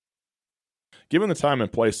given the time and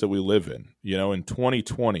place that we live in, in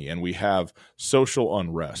 2020, and we have social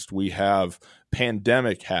unrest, we have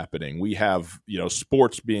pandemic happening, we have,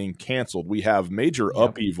 sports being canceled, we have major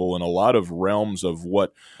upheaval in a lot of realms of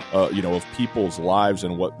what, of people's lives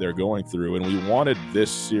and what they're going through. And we wanted this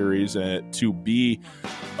series to be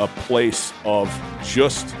a place of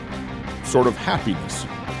just sort of happiness.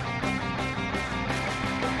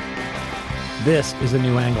 This is A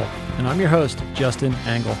New Angle, and I'm your host, Justin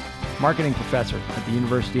Angle, marketing professor at the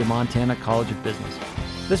University of Montana College of Business.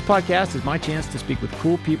 This podcast is my chance to speak with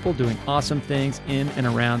cool people doing awesome things in and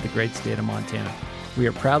around the great state of Montana. We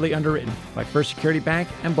are proudly underwritten by First Security Bank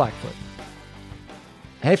and Blackfoot.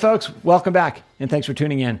 Hey folks, welcome back, and thanks for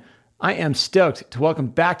tuning in. I am stoked to welcome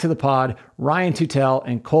back to the pod Ryan Tootell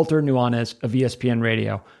and Colter Nuanez of ESPN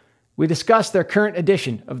Radio. We discussed their current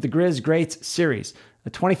edition of the Griz Greats series, a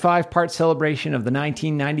 25-part celebration of the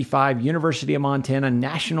 1995 University of Montana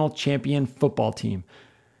national champion football team.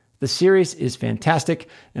 The series is fantastic,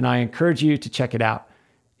 and I encourage you to check it out.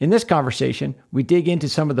 In this conversation, we dig into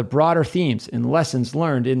some of the broader themes and lessons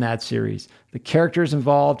learned in that series, the characters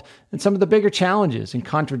involved, and some of the bigger challenges and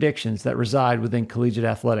contradictions that reside within collegiate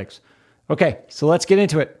athletics. Okay, so let's get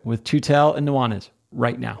into it with Tootell and Nuanez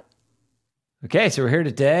right now. Okay, so we're here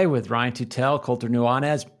today with Ryan Tootell, Colter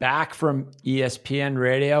Nuanez, back from ESPN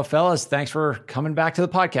Radio. Fellas, thanks for coming back to the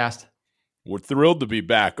podcast. We're thrilled to be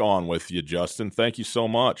back on with you, Justin. Thank you so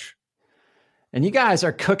much. And you guys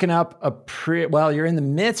are cooking up you're in the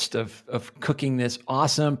midst of cooking this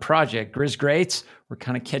awesome project, Griz Greats. We're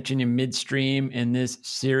kind of catching you midstream in this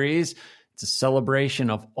series. It's a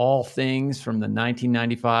celebration of all things from the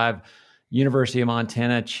 1995 University of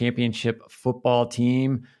Montana championship football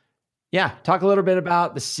team. Yeah, talk a little bit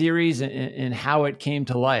about the series and how it came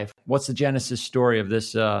to life. What's the genesis story of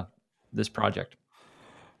this project?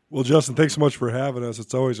 Well, Justin, thanks so much for having us.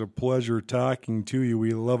 It's always a pleasure talking to you.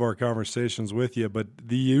 We love our conversations with you. But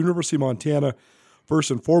the University of Montana,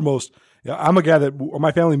 first and foremost, I'm a guy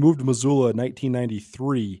my family moved to Missoula in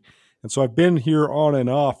 1993. And so I've been here on and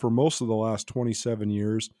off for most of the last 27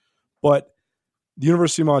 years. But the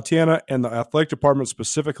University of Montana and the athletic department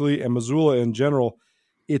specifically, and Missoula in general,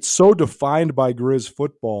 it's so defined by Griz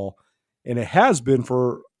football, and it has been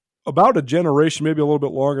for about a generation, maybe a little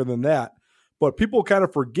bit longer than that. But people kind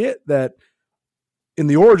of forget that in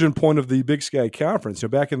the origin point of the Big Sky Conference,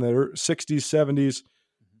 back in the 60s, 70s,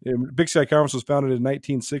 Big Sky Conference was founded in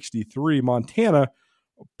 1963. Montana,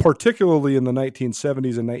 particularly in the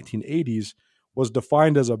 1970s and 1980s, was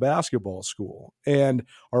defined as a basketball school. And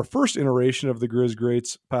our first iteration of the Griz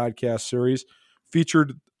Greats podcast series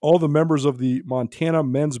featured all the members of the Montana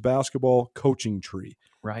men's basketball coaching tree.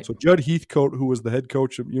 Right. So Judd Heathcote, who was the head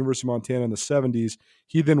coach of University of Montana in the 70s,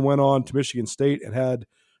 he then went on to Michigan State and had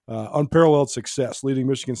unparalleled success, leading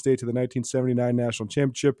Michigan State to the 1979 national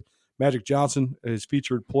championship. Magic Johnson, his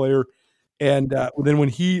featured player. And then when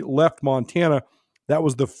he left Montana, that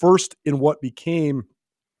was the first in what became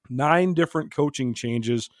 9 different coaching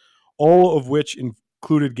changes, all of which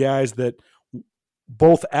included guys that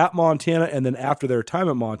both at Montana and then after their time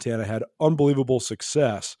at Montana had unbelievable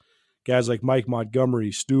success. Guys like Mike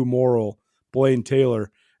Montgomery, Stu Morrill, Blaine Taylor,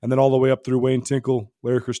 and then all the way up through Wayne Tinkle,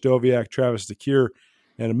 Larry Kristoviak, Travis DeCure.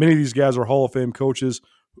 And many of these guys are Hall of Fame coaches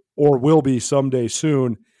or will be someday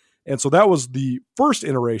soon. And so that was the first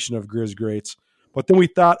iteration of Griz Greats. But then we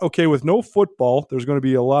thought, okay, with no football, there's going to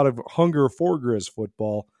be a lot of hunger for Griz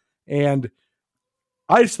football. And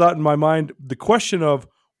I just thought in my mind, the question of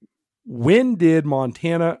when did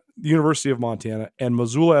Montana, the University of Montana, and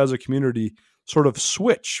Missoula as a community sort of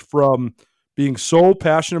switch from being so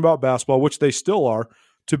passionate about basketball, which they still are,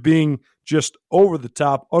 to being just over the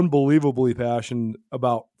top, unbelievably passionate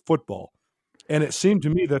about football? And it seemed to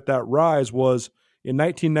me that rise was in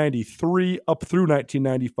 1993 up through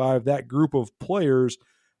 1995, that group of players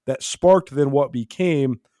that sparked then what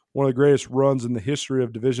became one of the greatest runs in the history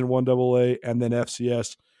of Division I AA and then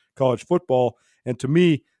FCS college football. And to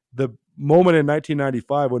me, the moment in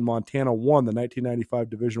 1995 when Montana won the 1995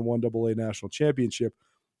 Division I AA national championship,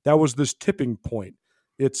 that was this tipping point.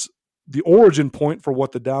 It's the origin point for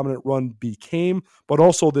what the dominant run became, but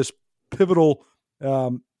also this pivotal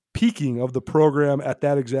peaking of the program at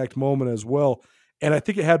that exact moment as well. And I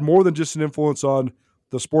think it had more than just an influence on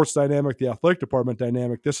the sports dynamic, the athletic department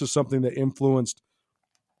dynamic. This is something that influenced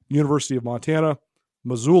University of Montana,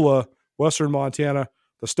 Missoula, Western Montana,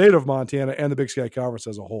 the state of Montana, and the Big Sky Conference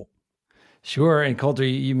as a whole. Sure. And Colter,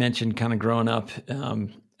 you mentioned kind of growing up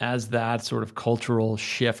as that sort of cultural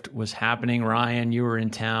shift was happening. Ryan, you were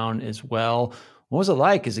in town as well. What was it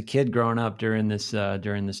like as a kid growing up during this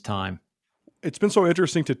time? it's been so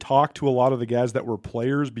interesting to talk to a lot of the guys that were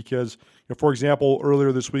players because, for example,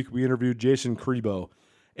 earlier this week we interviewed Jason Crebo.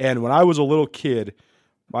 And when I was a little kid,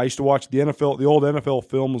 I used to watch the old NFL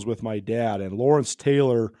films with my dad, and Lawrence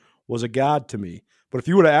Taylor was a god to me. But if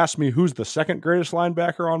you would have asked me who's the second greatest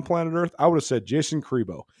linebacker on planet Earth, I would have said Jason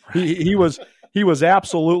Crebo. He was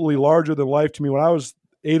absolutely larger than life to me. When I was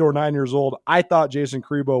 8 or 9 years old, I thought Jason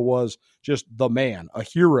Crebo was just the man, a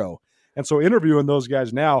hero. And so interviewing those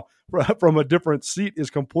guys now from a different seat is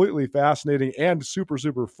completely fascinating and super,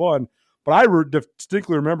 super fun. But I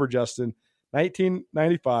distinctly remember, Justin,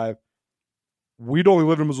 1995, we'd only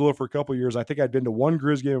lived in Missoula for a couple of years. I think I'd been to one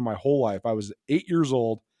Griz game in my whole life. I was 8 years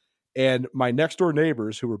old, and my next door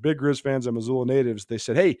neighbors, who were big Griz fans and Missoula natives, they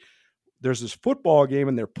said, hey, there's this football game,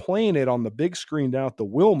 and they're playing it on the big screen down at the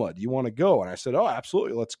Wilma. Do you want to go? And I said, oh,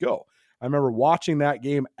 absolutely, let's go. I remember watching that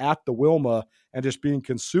game at the Wilma and just being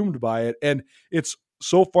consumed by it. And it's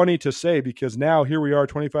so funny to say because now here we are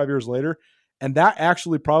 25 years later, and that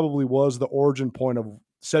actually probably was the origin point of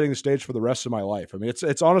setting the stage for the rest of my life. I mean,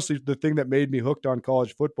 it's honestly the thing that made me hooked on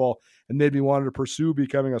college football and made me want to pursue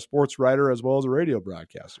becoming a sports writer as well as a radio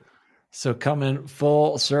broadcaster. So coming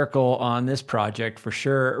full circle on this project for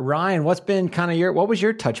sure. Ryan, what's been what was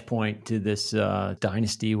your touch point to this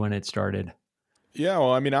dynasty when it started? Yeah,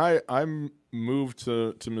 well, I mean, I moved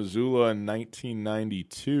to Missoula in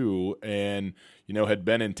 1992 and, had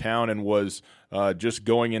been in town and was just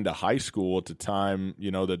going into high school at the time,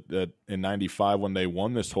 that in 95 when they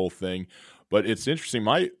won this whole thing. But it's interesting.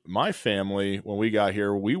 My family, when we got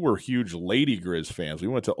here, we were huge Lady Griz fans. We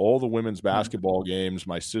went to all the women's basketball games.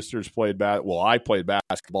 My sisters played I played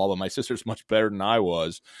basketball, but my sister's much better than I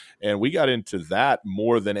was. And we got into that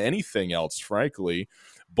more than anything else, frankly.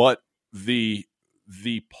 But the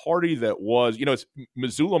party that was, it's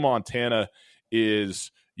Missoula, Montana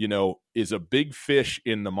is a big fish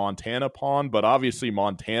in the Montana pond, but obviously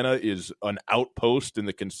Montana is an outpost in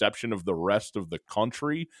the conception of the rest of the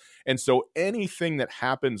country. And so anything that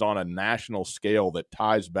happens on a national scale that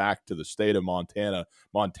ties back to the state of Montana,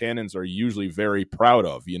 Montanans are usually very proud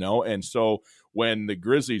of, And so when the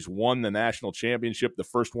Grizzlies won the national championship, the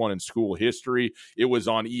first one in school history, it was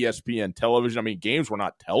on ESPN television. I mean, games were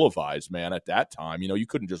not televised, man, at that time. You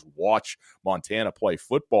couldn't just watch Montana play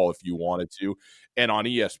football if you wanted to. And on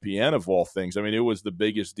ESPN, of all things, I mean, it was the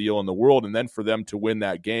biggest deal in the world. And then for them to win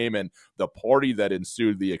that game and the party that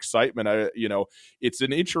ensued, the excitement, it's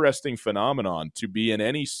an interesting phenomenon to be in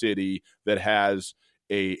any city that has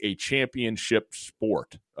a championship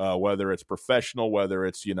sport, whether it's professional, whether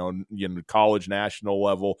it's, college, national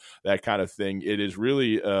level, that kind of thing. It is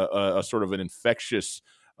really a sort of an infectious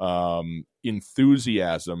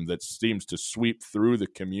enthusiasm that seems to sweep through the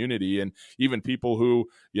community, and even people who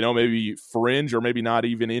maybe fringe or maybe not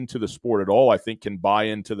even into the sport at all, I think can buy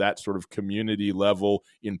into that sort of community level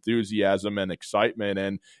enthusiasm and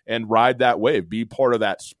excitement and ride that wave, be part of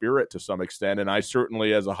that spirit to some extent. And I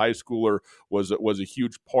certainly, as a high schooler, was a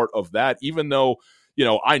huge part of that, even though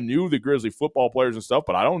I knew the Grizzly football players and stuff,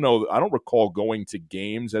 but I don't recall going to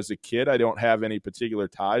games as a kid. I don't have any particular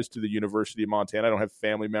ties to the University of Montana. I don't have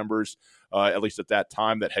family members, at least at that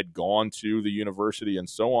time, that had gone to the university and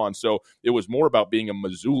so on. So it was more about being a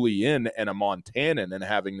Missoulian and a Montanan and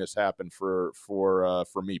having this happen for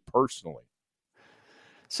me personally.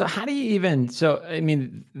 So how do you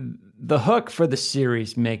the hook for the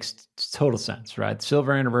series makes total sense, right?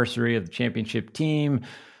 Silver anniversary of the championship team.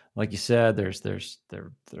 Like you said,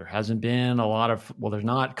 there hasn't been a lot of, there's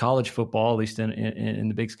not college football, at least in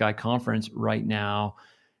the Big Sky Conference right now.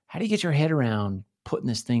 How do you get your head around putting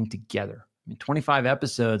this thing together? I mean, 25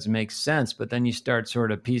 episodes makes sense, but then you start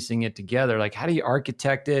sort of piecing it together. Like, how do you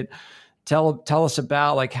architect it? Tell us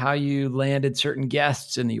about like how you landed certain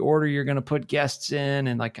guests and the order you're going to put guests in,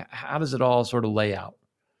 and like how does it all sort of lay out?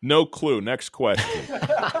 No clue. Next question.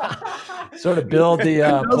 Sort of build the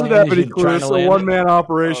doesn't have any clue. It's a one-man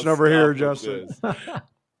operation over here, Justin.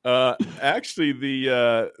 Actually,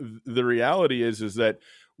 the reality is that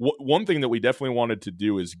one thing that we definitely wanted to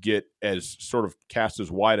do is get as sort of cast as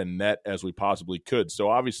wide a net as we possibly could. So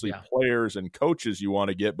obviously players and coaches you want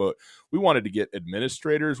to get, but we wanted to get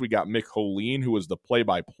administrators. We got Mick Holeen, who was the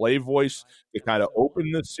play-by-play voice to kind of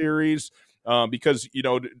open the series. Because,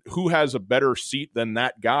 who has a better seat than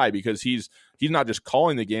that guy? Because he's not just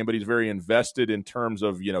calling the game, but he's very invested in terms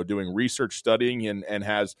of, doing research, studying, and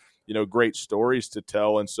has, great stories to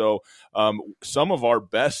tell. And so some of our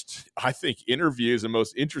best, I think, interviews and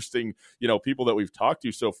most interesting, people that we've talked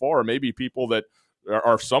to so far are maybe people that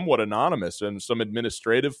are somewhat anonymous, and some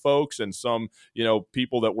administrative folks and some,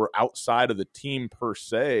 people that were outside of the team per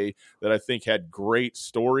se, that I think had great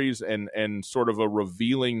stories and sort of a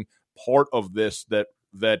revealing part of this that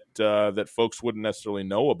folks wouldn't necessarily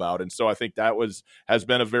know about. And so I think that has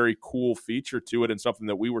been a very cool feature to it, and something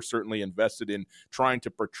that we were certainly invested in trying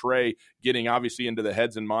to portray, getting obviously into the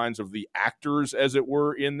heads and minds of the actors, as it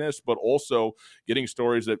were, in this, but also getting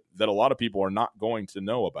stories that a lot of people are not going to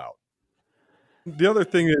know about. The other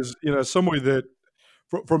thing is, somebody that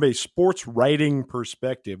from a sports writing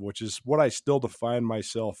perspective, which is what I still define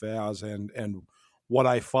myself as, and what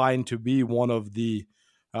I find to be one of the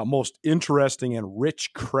most interesting and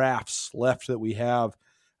rich crafts left that we have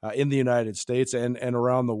in the United States and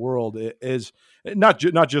around the world, is not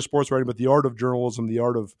just sports writing, but the art of journalism, the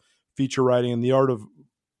art of feature writing, and the art of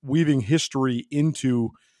weaving history into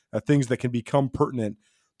things that can become pertinent.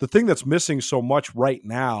 The thing that's missing so much right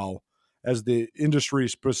now, as the industry,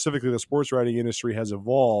 specifically the sports writing industry, has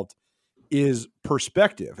evolved, is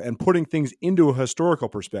perspective and putting things into a historical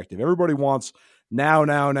perspective. Everybody wants now,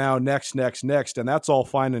 next, and that's all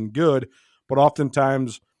fine and good. But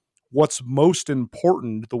oftentimes what's most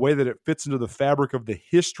important, the way that it fits into the fabric of the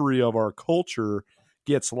history of our culture,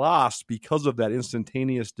 gets lost because of that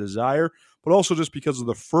instantaneous desire, but also just because of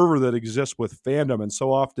the fervor that exists with fandom. And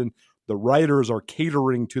so often the writers are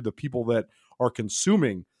catering to the people that are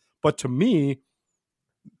consuming. But to me,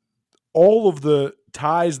 all of the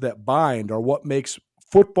ties that bind are what makes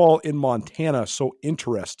football in Montana so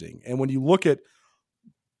interesting. And when you look at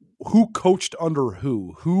who coached under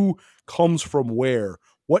who comes from where,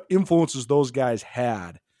 what influences those guys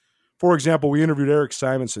had. For example, we interviewed Eric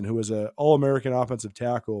Simonson, who is an All-American offensive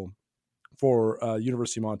tackle for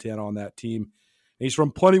University of Montana on that team. And he's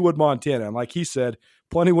from Plentywood, Montana. And like he said,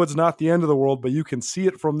 Plentywood's not the end of the world, but you can see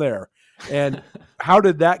it from there. And how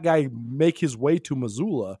did that guy make his way to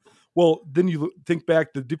Missoula? Well, then you think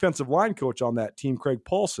back, the defensive line coach on that team, Craig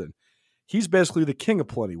Paulson, he's basically the king of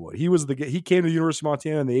Plentywood. He came to the University of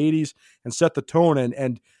Montana in the 80s and set the tone,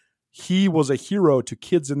 and he was a hero to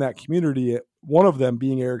kids in that community, one of them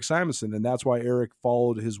being Eric Simonson, and that's why Eric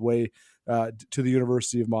followed his way to the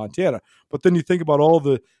University of Montana. But then you think about all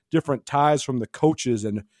the different ties from the coaches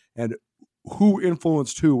and who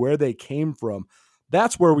influenced who, where they came from.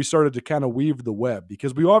 That's where we started to kind of weave the web,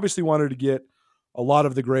 because we obviously wanted to get a lot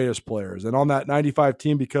of the greatest players. And on that 95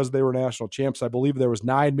 team, because they were national champs, I believe there was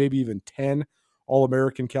 9, maybe even 10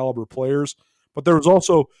 All-American caliber players. But there was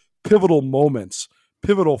also pivotal moments,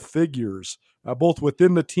 pivotal figures, both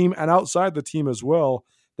within the team and outside the team as well,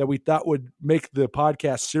 that we thought would make the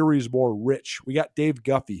podcast series more rich. We got Dave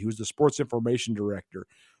Guffey, who's the sports information director.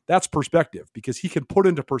 That's perspective, because he can put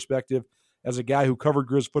into perspective, as a guy who covered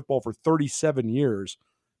Griz football for 37 years,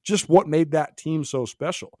 just what made that team so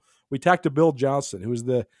special. We talked to Bill Johnson, who is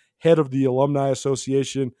the head of the Alumni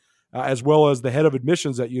Association, as well as the head of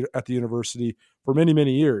admissions at the university for many,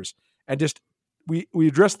 many years. And just we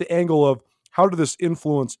addressed the angle of how did this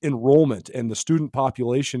influence enrollment and the student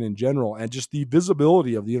population in general, and just the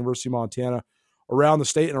visibility of the University of Montana around the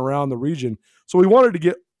state and around the region. So we wanted to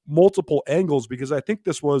get multiple angles, because I think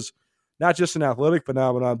this was not just an athletic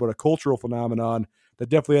phenomenon, but a cultural phenomenon that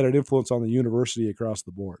definitely had an influence on the university across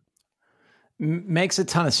the board. Makes a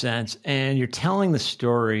ton of sense. And you're telling the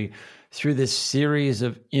story through this series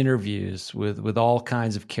of interviews with all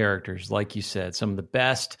kinds of characters, like you said, some of the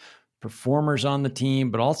best performers on the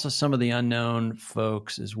team, but also some of the unknown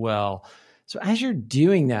folks as well. So as you're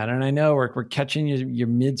doing that, and I know we're catching you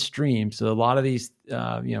midstream, so a lot of these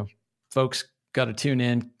folks got to tune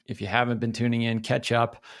in. If you haven't been tuning in, catch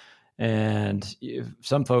up. And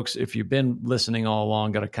some folks, if you've been listening all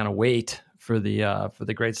along, got to kind of wait for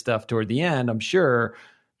the great stuff toward the end, I'm sure.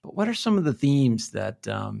 But what are some of the themes that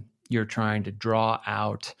you're trying to draw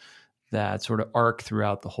out that sort of arc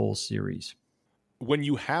throughout the whole series? When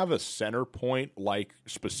you have a center point, like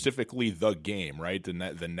specifically the game, right, the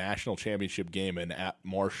national championship game at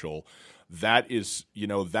Marshall, that is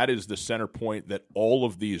the center point that all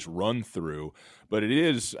of these run through. But it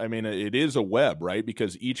is a web, right?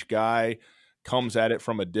 Because each guy comes at it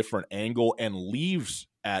from a different angle and leaves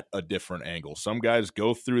at a different angle. Some guys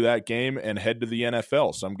go through that game and head to the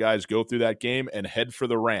NFL. Some guys go through that game and head for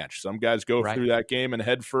the ranch. Some guys go through that game and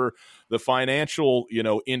head for the financial,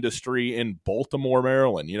 industry in Baltimore,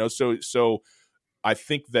 Maryland. So I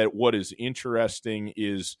think that what is interesting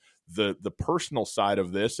is the personal side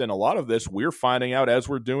of this, and a lot of this we're finding out as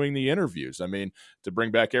we're doing the interviews. I mean, to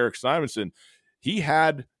bring back Eric Simonson, he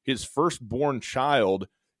had his firstborn child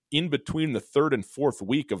in between the third and fourth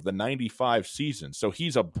week of the 95 season. So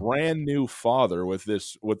he's a brand new father with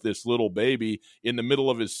this little baby in the middle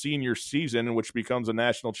of his senior season, which becomes a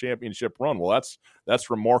national championship run. Well, that's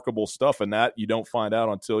remarkable stuff, and that you don't find out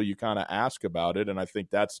until you kind of ask about it. And I think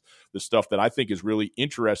that's the stuff that I think is really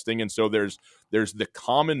interesting. And so there's the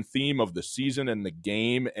common theme of the season and the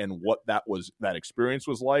game and what that experience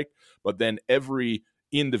was like, but then every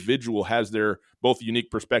individual has their both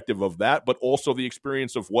unique perspective of that, but also the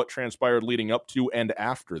experience of what transpired leading up to and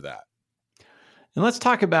after that. And let's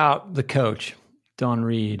talk about the coach, Don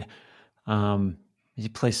Reed. He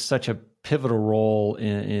plays such a pivotal role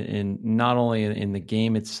in not only in the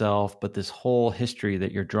game itself, but this whole history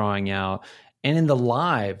that you're drawing out, and in the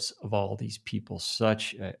lives of all these people.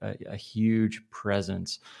 Such a huge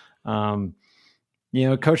presence.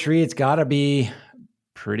 Coach Reed's got to be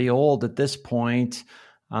pretty old at this point.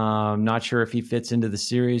 Not sure if he fits into the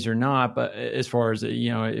series or not, but as far as,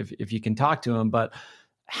 if you can talk to him, but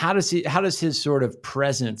how does his sort of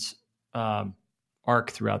presence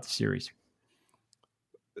arc throughout the series?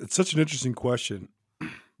 It's such an interesting question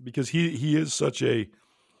because he's such a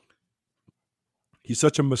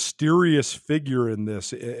mysterious figure in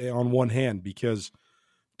this on one hand, because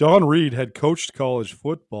Don Reed had coached college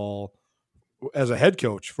football as a head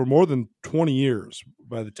coach for more than 20 years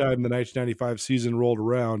by the time the 1995 season rolled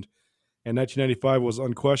around. And 1995 was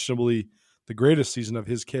unquestionably the greatest season of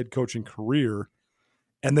his head coaching career.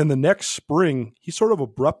 And then the next spring, he sort of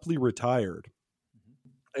abruptly retired.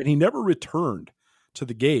 And he never returned to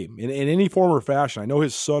the game in any form or fashion. I know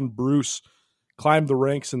his son, Bruce, climbed the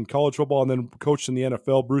ranks in college football and then coached in the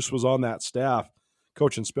NFL. Bruce was on that staff,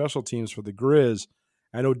 coaching special teams for the Griz.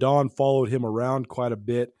 I know Don followed him around quite a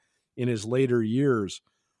bit in his later years,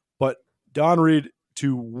 but Don Reed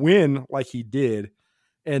to win like he did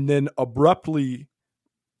and then abruptly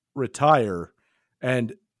retire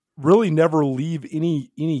and really never leave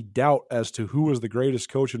any doubt as to who was the greatest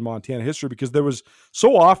coach in Montana history, because there was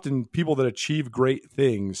so often people that achieve great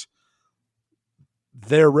things,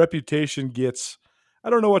 their reputation gets, I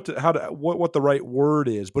don't know what the right word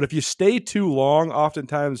is, but if you stay too long,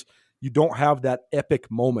 oftentimes you don't have that epic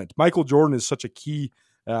moment. Michael Jordan is such a key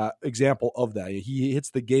example of that. He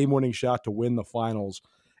hits the game-winning shot to win the finals.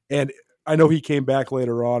 And I know he came back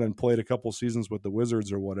later on and played a couple seasons with the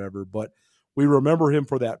Wizards or whatever, but we remember him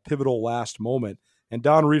for that pivotal last moment. And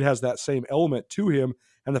Don Reed has that same element to him.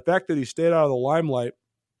 And the fact that he stayed out of the limelight,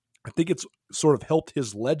 I think it's sort of helped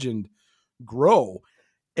his legend grow.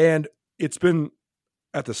 And it's been,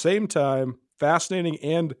 at the same time, fascinating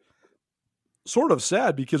and sort of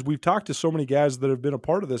sad, because we've talked to so many guys that have been a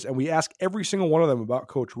part of this, and we ask every single one of them about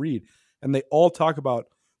Coach Reed, and they all talk about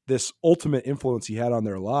this ultimate influence he had on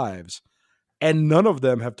their lives, and none of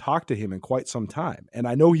them have talked to him in quite some time. And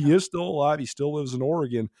I know he is still alive. He still lives in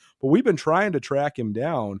Oregon, but we've been trying to track him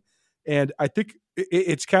down, and I think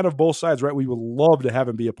it's kind of both sides, right? We would love to have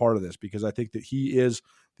him be a part of this, because I think that he is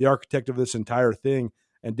the architect of this entire thing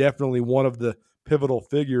and definitely one of the pivotal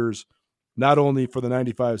figures, not only for the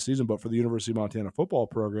 95 season, but for the University of Montana football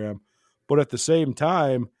program. But at the same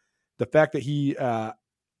time, the fact that he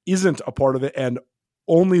isn't a part of it and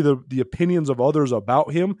only the opinions of others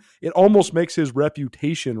about him, it almost makes his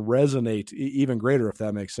reputation resonate even greater, if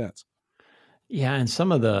that makes sense. Yeah, and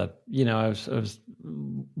some of the, I was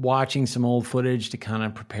watching some old footage to kind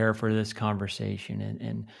of prepare for this conversation,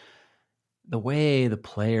 and the way the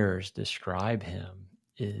players describe him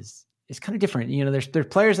is kind of different. There's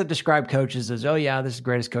players that describe coaches as, oh yeah, this is the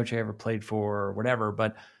greatest coach I ever played for, or whatever.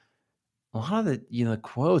 But a lot of the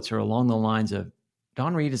quotes are along the lines of,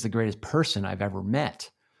 Don Reed is the greatest person I've ever met.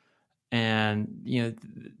 And,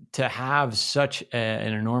 to have such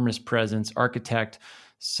an enormous presence, architect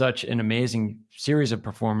such an amazing series of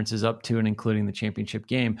performances up to and including the championship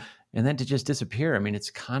game, and then to just disappear. I mean,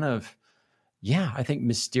 it's kind of, I think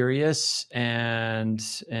mysterious and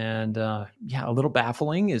a little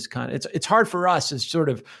baffling. Is kind of, it's hard for us as sort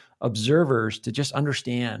of observers to just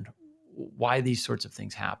understand why these sorts of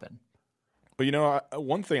things happen. But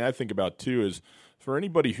one thing I think about too is, for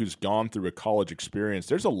anybody who's gone through a college experience,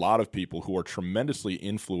 there's a lot of people who are tremendously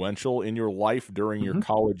influential in your life during your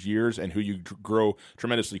college years and who you grow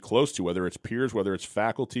tremendously close to, whether it's peers, whether it's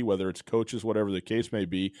faculty, whether it's coaches, whatever the case may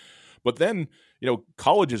be. But then,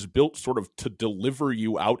 college is built sort of to deliver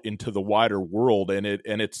you out into the wider world, and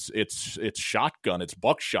it's shotgun, it's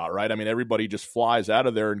buckshot, right? I mean, everybody just flies out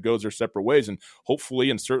of there and goes their separate ways, and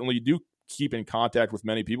hopefully and certainly you do keep in contact with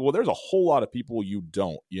many people. Well, there's a whole lot of people you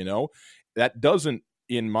don't, that doesn't,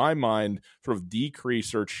 in my mind, sort of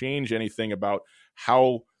decrease or change anything about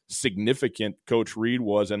how significant Coach Reed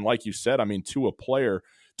was. And like you said, I mean, to a player,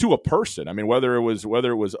 to a person. I mean, whether it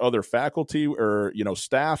was other faculty or,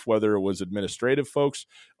 staff, whether it was administrative folks,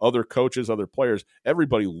 other coaches, other players,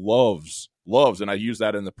 everybody loves, and I use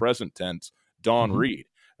that in the present tense, Don Reed.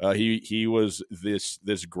 He was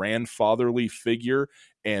this grandfatherly figure,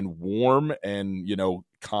 and warm and,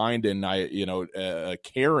 kind and,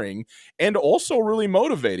 caring, and also really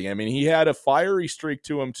motivating. I mean, he had a fiery streak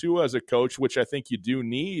to him too as a coach, which I think you do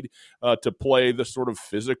need to play the sort of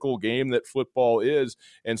physical game that football is.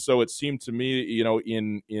 And so it seemed to me,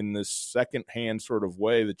 in this secondhand sort of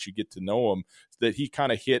way that you get to know him, that he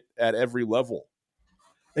kind of hit at every level.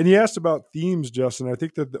 And you asked about themes, Justin. I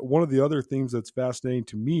think that one of the other themes that's fascinating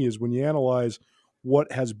to me is when you analyze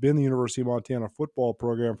what has been the University of Montana football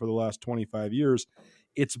program for the last 25 years,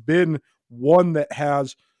 it's been one that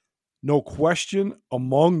has, no question,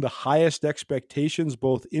 among the highest expectations,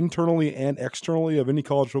 both internally and externally, of any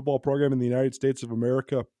college football program in the United States of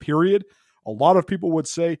America, period. A lot of people would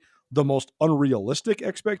say the most unrealistic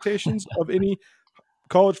expectations of any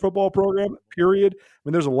college football program, period. I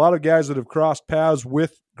mean, there's a lot of guys that have crossed paths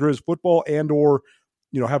with Griz football and or,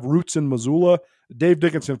 have roots in Missoula. Dave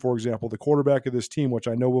Dickinson, for example, the quarterback of this team, which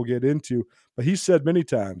I know we'll get into, but he said many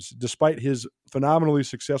times, despite his phenomenally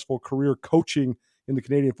successful career coaching in the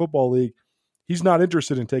Canadian Football League, he's not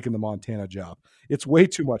interested in taking the Montana job. It's way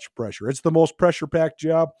too much pressure. It's the most pressure-packed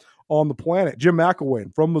job on the planet. Jim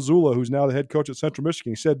McElwain from Missoula, who's now the head coach at Central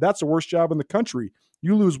Michigan, he said, that's the worst job in the country.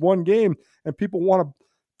 You lose one game and people want to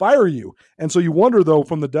fire you. And so you wonder, though,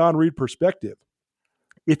 from the Don Reed perspective,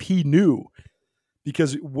 if he knew,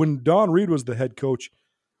 because when Don Reed was the head coach,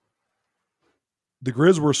 the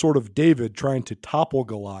Griz were sort of David trying to topple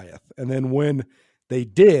Goliath. And then when they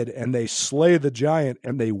did, and they slay the giant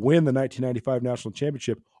and they win the 1995 national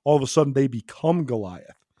championship, all of a sudden they become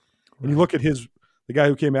Goliath. When you look at the guy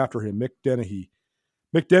who came after him, Mick Dennehy.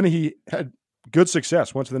 Mick Dennehy had good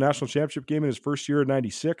success, went to the national championship game in his first year in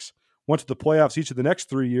 96, went to the playoffs each of the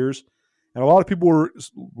next 3 years. And a lot of people were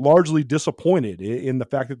largely disappointed in the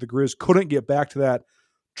fact that the Griz couldn't get back to that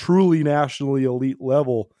truly nationally elite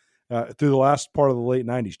level through the last part of the late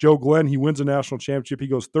 90s. Joe Glenn, he wins a national championship. He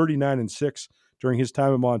goes 39-6 during his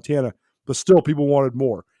time in Montana, but still people wanted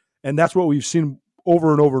more. And that's what we've seen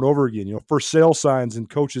over and over and over again, for sale signs in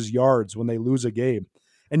coaches' yards when they lose a game.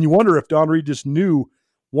 And you wonder if Don Reed just knew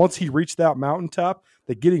once he reached that mountaintop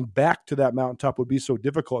that getting back to that mountaintop would be so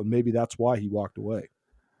difficult, and maybe that's why he walked away.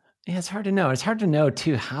 Yeah, it's hard to know. It's hard to know,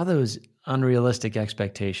 too, how those unrealistic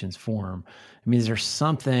expectations form. I mean, is there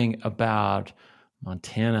something about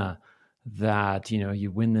Montana that,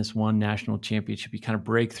 you win this one national championship, you kind of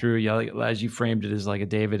break through, as you framed it, as like a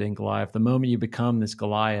David and Goliath. The moment you become this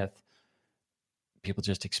Goliath, people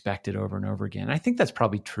just expect it over and over again. I think that's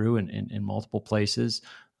probably true in multiple places.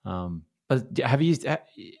 But have you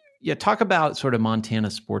talk about sort of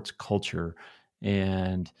Montana sports culture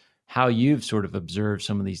and how you've sort of observed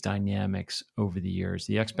some of these dynamics over the years,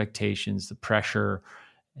 the expectations, the pressure,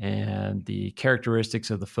 and the characteristics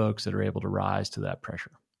of the folks that are able to rise to that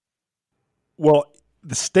pressure? Well,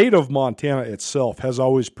 the state of Montana itself has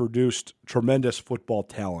always produced tremendous football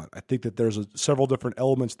talent. I think that there's several different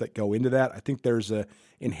elements that go into that. I think there's an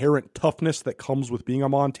inherent toughness that comes with being a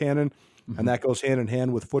Montanan, and that goes hand in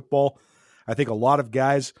hand with football. I think a lot of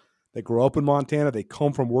guys that grow up in Montana, they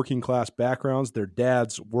come from working class backgrounds. Their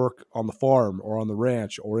dads work on the farm or on the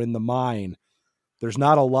ranch or in the mine. There's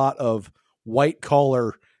not a lot of white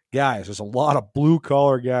collar guys. There's a lot of blue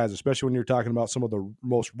collar guys, especially when you're talking about some of the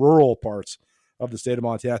most rural parts of the state of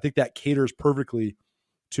Montana. I think that caters perfectly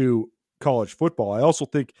to college football. I also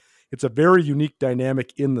think it's a very unique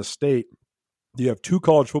dynamic in the state. You have two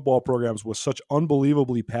college football programs with such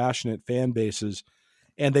unbelievably passionate fan bases,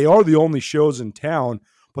 and they are the only shows in town,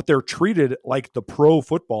 but they're treated like the pro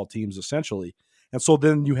football teams essentially. And so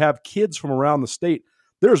then you have kids from around the state.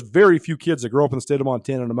 There's very few kids that grow up in the state of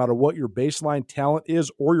Montana, no matter what your baseline talent is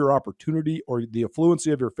or your opportunity or the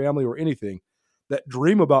affluency of your family or anything, that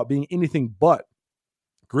dream about being anything but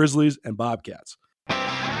Grizzlies and Bobcats.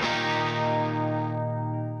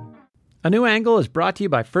 A New Angle is brought to you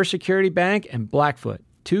by First Security Bank and Blackfoot,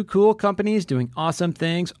 two cool companies doing awesome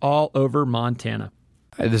things all over Montana.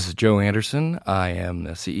 Hi, this is Joe Anderson. I am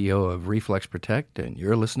the CEO of Reflex Protect, and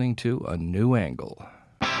you're listening to A New Angle.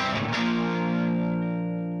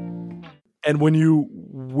 And when you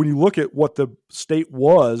look at what the state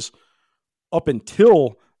was up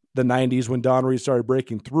until the 90s when Don Reed started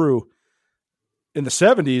breaking through, in the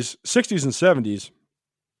 70s, 60s and 70s,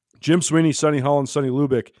 Jim Sweeney, Sonny Holland, Sonny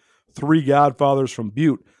Lubick, three godfathers from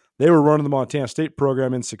Butte, they were running the Montana State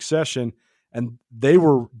program in succession, and they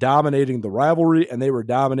were dominating the rivalry, and they were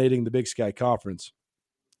dominating the Big Sky Conference.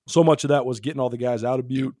 So much of that was getting all the guys out of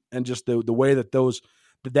Butte, and just the way that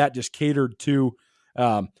that just catered to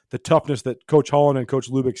the toughness that Coach Holland and Coach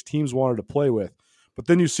Lubick's teams wanted to play with. But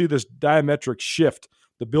then you see this diametric shift,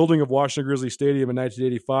 the building of Washington Grizzly Stadium in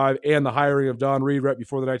 1985 and the hiring of Don Reed right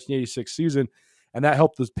before the 1986 season, and that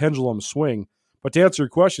helped the pendulum swing. But to answer your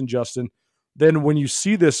question, Justin, then when you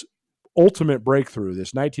see this ultimate breakthrough,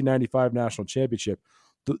 this 1995 national championship,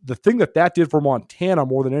 the thing that did for Montana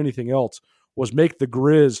more than anything else was make the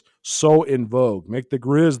Griz so in vogue, make the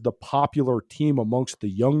Griz the popular team amongst the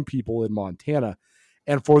young people in Montana.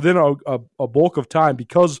 And for then a bulk of time,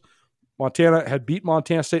 because Montana had beat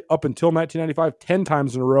Montana State up until 1995 10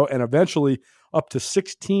 times in a row, and eventually up to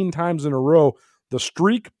 16 times in a row, the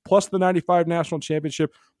streak plus the 95 national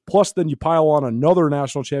championship, plus then you pile on another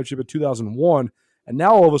national championship in 2001, and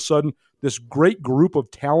now all of a sudden, this great group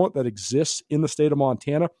of talent that exists in the state of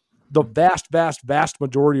Montana, the vast, vast, vast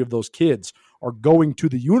majority of those kids are going to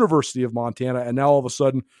the University of Montana, and now all of a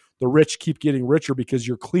sudden, the rich keep getting richer because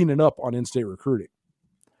you're cleaning up on in-state recruiting.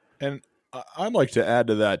 And I'd like to add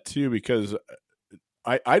to that, too, because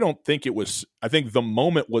I don't think it was – I think the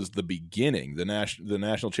moment was the beginning, the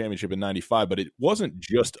national championship in 95, but it wasn't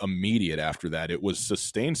just immediate after that. It was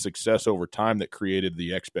sustained success over time that created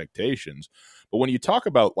the expectations. But when you talk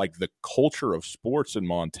about, like, the culture of sports in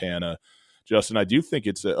Montana, Justin, I do think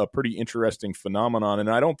it's a pretty interesting phenomenon, and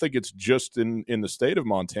I don't think it's just in the state of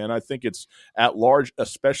Montana. I think it's at large,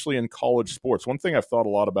 especially in college sports. One thing I've thought a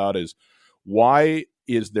lot about is why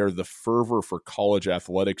is there the fervor for college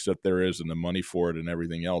athletics that there is and the money for it and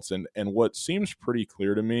everything else? And what seems pretty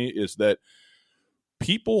clear to me is that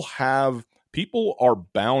people are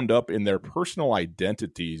bound up in their personal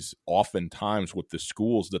identities oftentimes with the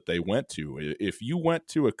schools that they went to. If you went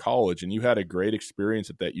to a college and you had a great experience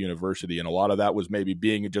at that university, and a lot of that was maybe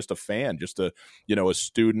being just a fan, just a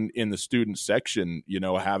student in the student section,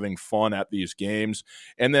 having fun at these games.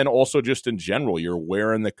 And then also just in general, you're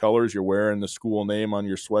wearing the colors, you're wearing the school name on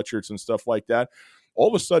your sweatshirts and stuff like that. All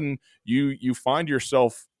of a sudden you find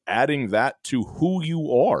yourself adding that to who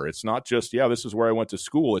you are. It's not just, this is where I went to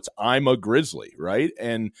school. It's I'm a Grizzly, right?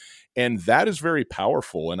 And that is very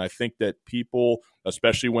powerful. And I think that people,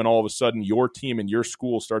 especially when all of a sudden your team and your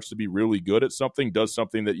school starts to be really good at something, does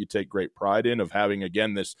something that you take great pride in, of having,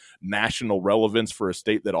 again, this national relevance for a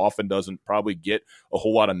state that often doesn't probably get a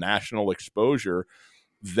whole lot of national exposure,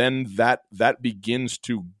 then that begins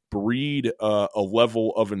to breed a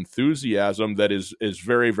level of enthusiasm that is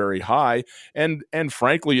very, very high and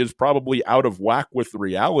frankly is probably out of whack with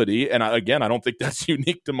reality. And I don't think that's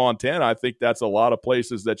unique to Montana. I think that's a lot of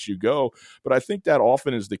places that you go, but I think that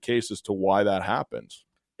often is the case as to why that happens.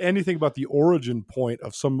 And you think about the origin point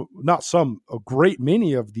of a great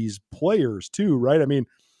many of these players too, right? I mean,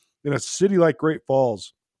 in a city like Great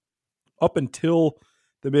Falls, up until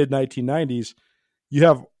the mid-1990s, you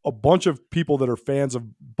have a bunch of people that are fans of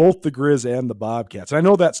both the Griz and the Bobcats. And I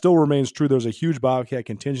know that still remains true. There's a huge Bobcat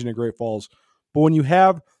contingent in Great Falls. But when you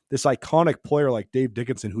have this iconic player like Dave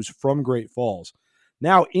Dickinson, who's from Great Falls,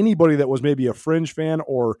 now anybody that was maybe a fringe fan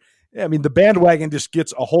the bandwagon just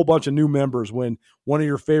gets a whole bunch of new members when one of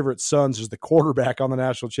your favorite sons is the quarterback on the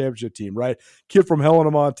national championship team, right? Kid from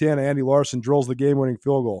Helena, Montana, Andy Larson, drills the game-winning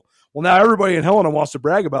field goal. Well, now everybody in Helena wants to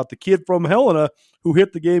brag about the kid from Helena who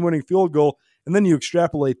hit the game-winning field goal. And then you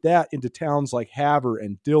extrapolate that into towns like Havre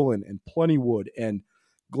and Dillon and Plentywood and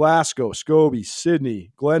Glasgow, Scobie,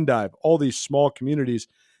 Sydney, Glendive, all these small communities.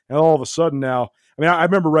 And all of a sudden now, I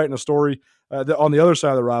remember writing a story on the other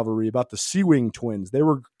side of the rivalry about the Sea Wing twins. They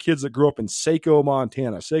were kids that grew up in Saco,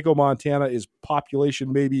 Montana. Saco, Montana is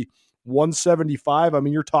population maybe 175.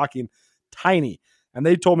 You're talking tiny. And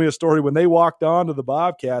they told me a story when they walked on to the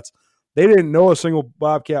Bobcats, they didn't know a single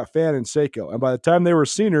Bobcat fan in Saco. And by the time they were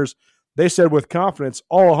seniors, they said with confidence,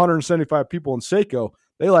 all 175 people in Saco,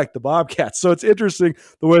 they like the Bobcats. So it's interesting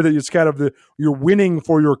the way that it's kind of you're winning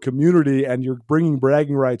for your community and you're bringing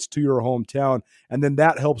bragging rights to your hometown. And then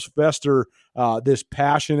that helps fester this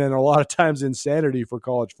passion and a lot of times insanity for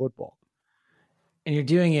college football. And you're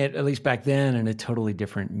doing it, at least back then, in a totally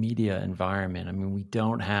different media environment. We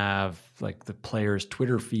don't have like the players'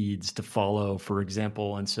 Twitter feeds to follow, for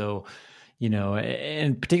example. And so,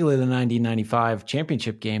 and particularly the 1995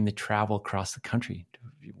 championship game, they travel across the country to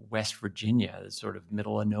West Virginia, that's sort of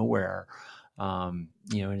middle of nowhere. And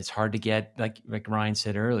it's hard to get, like Ryan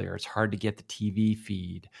said earlier, it's hard to get the TV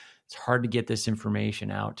feed. It's hard to get this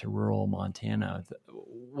information out to rural Montana.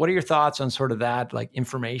 What are your thoughts on sort of that, like,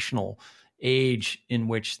 informational age in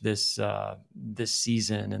which this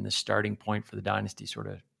season and the starting point for the dynasty sort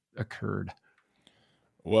of occurred?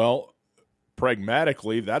 Well,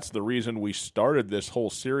 pragmatically, that's the reason we started this whole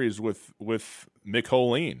series with Mick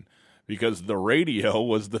Holine, because the radio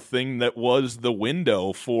was the thing that was the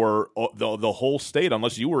window for the whole state.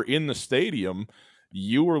 Unless you were in the stadium,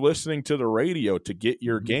 you were listening to the radio to get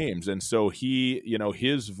your games. And so he,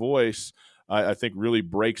 his voice, I think, really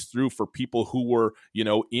breaks through for people who were,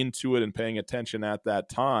 into it and paying attention at that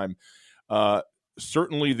time.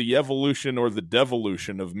 Certainly the evolution or the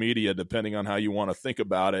devolution of media, depending on how you want to think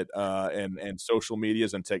about it, and social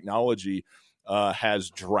medias and technology has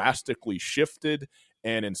drastically shifted,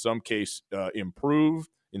 and in some cases improved,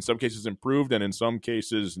 and in some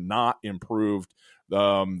cases not improved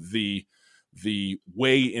the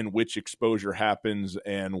way in which exposure happens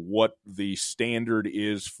and what the standard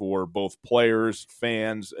is for both players,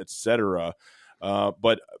 fans, etc.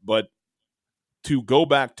 But to go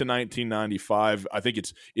back to 1995, I think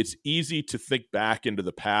it's easy to think back into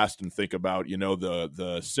the past and think about,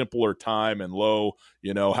 the simpler time and low,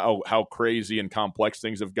 how crazy and complex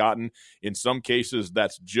things have gotten. In some cases,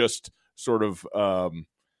 that's just sort of, how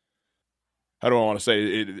do I want to say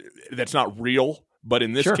it? That's not real. But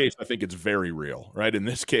in this case, I think it's very real, right? In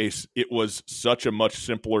this case, it was such a much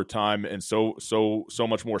simpler time and so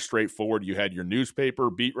much more straightforward. You had your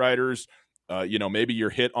newspaper beat writers, maybe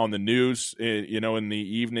your hit on the news, in the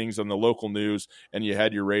evenings on the local news, and you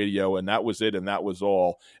had your radio, and that was it, and that was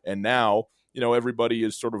all. And now, everybody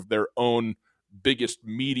is sort of their own biggest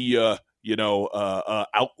media,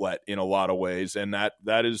 outlet in a lot of ways, and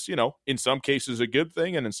that is, in some cases a good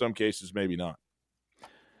thing, and in some cases maybe not.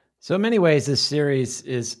 So in many ways, this series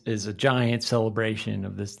is a giant celebration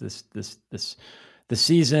of the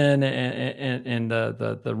season and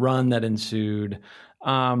the run that ensued.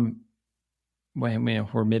 We're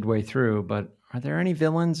midway through, but are there any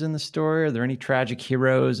villains in the story? Are there any tragic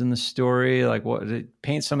heroes in the story? Like,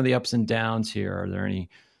 paint some of the ups and downs here. Are there any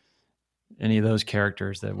of those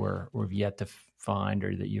characters that we've yet to find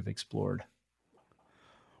or that you've explored?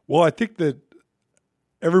 Well, I think that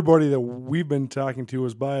everybody that we've been talking to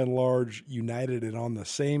is by and large united and on the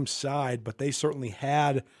same side, but they certainly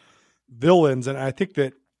had villains. And I think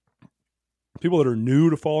that people that are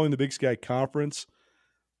new to following the Big Sky Conference,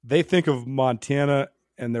 they think of Montana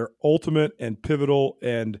and their ultimate and pivotal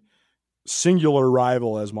and singular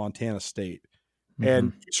rival as Montana State. Mm-hmm.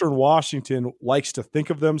 And Eastern Washington likes to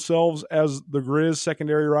think of themselves as the Griz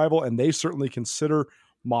secondary rival, and they certainly consider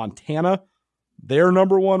Montana their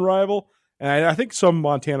number one rival. And I think some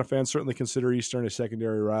Montana fans certainly consider Eastern a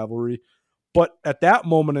secondary rivalry. But at that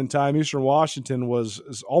moment in time, Eastern Washington was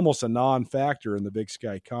almost a non-factor in the Big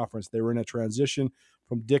Sky Conference. They were in a transition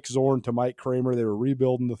from Dick Zorn to Mike Kramer. They were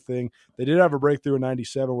rebuilding the thing. They did have a breakthrough in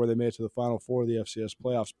 97 where they made it to the Final Four of the FCS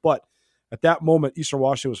playoffs. But at that moment, Eastern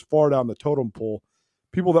Washington was far down the totem pole.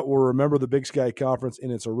 People that will remember the Big Sky Conference in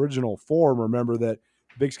its original form remember that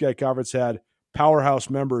the Big Sky Conference had powerhouse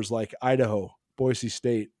members like Idaho, Boise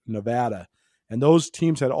State, Nevada, and those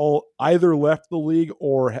teams had all either left the league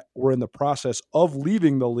or were in the process of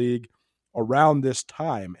leaving the league around this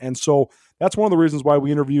time. And so that's one of the reasons why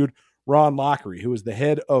we interviewed Ron Lockery, who is the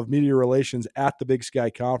head of media relations at the Big Sky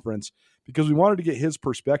Conference, because we wanted to get his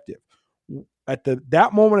perspective. At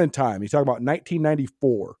that moment in time, he's talking about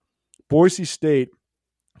 1994, Boise State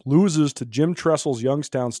loses to Jim Tressel's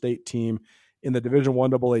Youngstown State team in the Division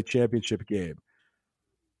I AA championship game.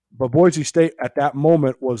 But Boise State at that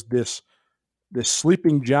moment was this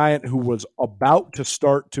sleeping giant who was about to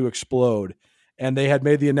start to explode. And they had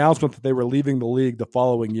made the announcement that they were leaving the league the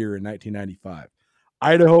following year in 1995.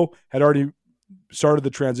 Idaho had already started the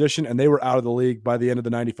transition, and they were out of the league by the end of the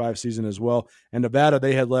 95 season as well. And Nevada,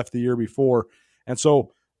 they had left the year before. And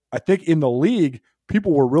so I think in the league,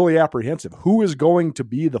 people were really apprehensive. Who is going to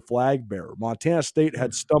be the flag bearer? Montana State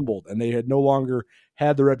had stumbled, and they had no longer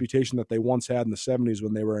had the reputation that they once had in the 70s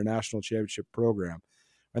when they were a national championship program.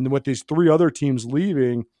 And then with these three other teams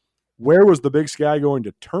leaving, where was the Big Sky going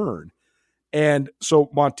to turn? And so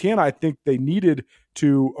Montana, I think they needed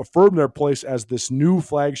to affirm their place as this new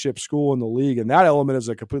flagship school in the league. And that element is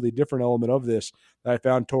a completely different element of this that I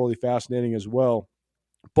found totally fascinating as well.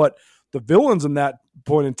 But the villains in that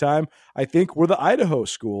point in time, I think, were the Idaho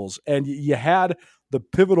schools. And you had the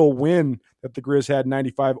pivotal win that the Griz had in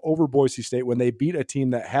 95 over Boise State when they beat a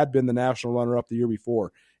team that had been the national runner-up the year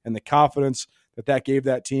before, and the confidence that gave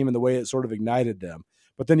that team and the way it sort of ignited them.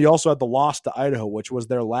 But then you also had the loss to Idaho, which was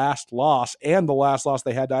their last loss and the last loss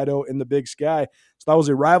they had to Idaho in the Big Sky. So that was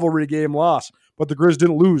a rivalry game loss, but the Griz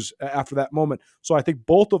didn't lose after that moment. So I think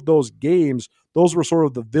both of those games, those were sort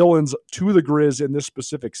of the villains to the Griz in this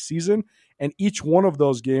specific season. And each one of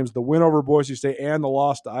those games, the win over Boise State and the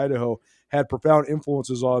loss to Idaho, had profound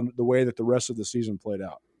influences on the way that the rest of the season played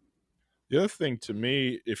out. The other thing to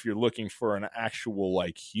me, if you're looking for an actual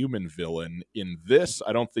like human villain in this,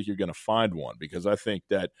 I don't think you're going to find one, because I think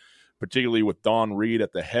that particularly with Don Reed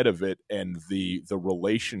at the head of it and the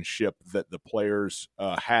relationship that the players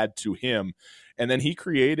had to him, and then he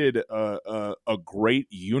created a great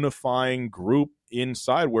unifying group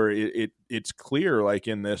inside where it's clear, like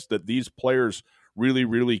in this, that these players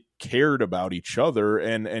really cared about each other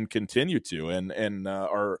and continue to and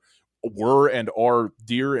were and are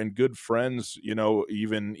dear and good friends,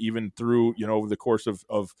 even through, over the course of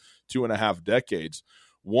 2.5 decades.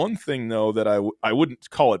 One thing, though, that I wouldn't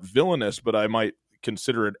call it villainous, but I might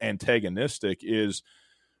consider it antagonistic, is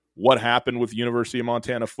what happened with University of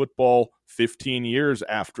Montana football 15 years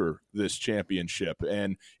after this championship.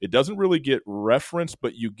 And it doesn't really get referenced,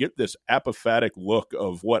 but you get this apophatic look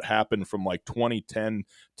of what happened from like 2010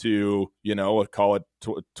 to, call it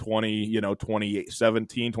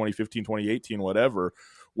 2017, 2015, 2018, whatever,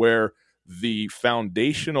 where the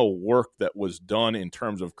foundational work that was done in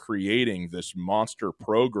terms of creating this monster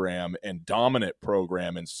program and dominant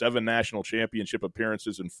program and 7 national championship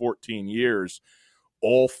appearances in 14 years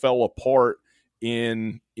all fell apart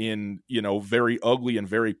in very ugly and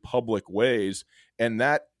very public ways. And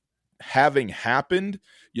that having happened,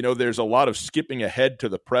 there's a lot of skipping ahead to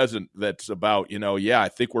the present that's about, I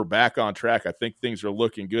think we're back on track. I think things are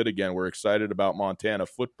looking good again. We're excited about Montana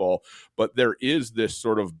football, but there is this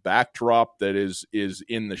sort of backdrop that is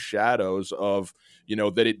in the shadows of,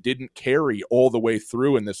 that it didn't carry all the way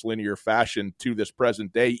through in this linear fashion to this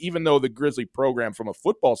present day, even though the Grizzly program from a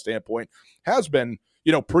football standpoint has been,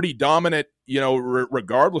 pretty dominant,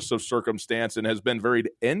 regardless of circumstance, and has been very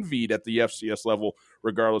envied at the FCS level,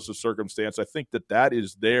 regardless of circumstance. I think that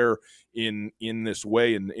is there in this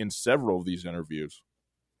way in several of these interviews.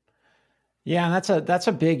 Yeah, and that's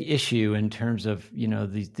a big issue in terms of,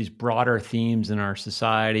 these broader themes in our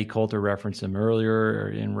society. Colter referenced them earlier,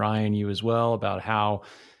 and Ryan, you as well, about how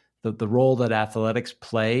the role that athletics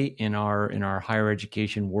play in our higher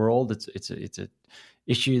education world. It's a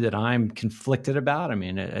issue that I'm conflicted about. I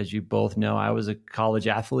mean, as you both know, I was a college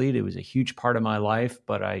athlete. It was a huge part of my life,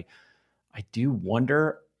 but I do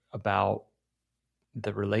wonder about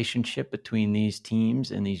the relationship between these teams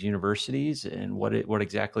and these universities and what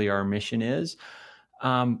exactly our mission is.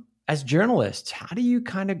 As journalists, how do you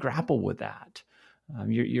kind of grapple with that?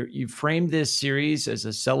 You framed this series as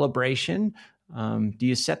a celebration. Do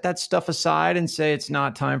you set that stuff aside and say it's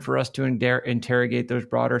not time for us to interrogate those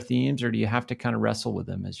broader themes, or do you have to kind of wrestle with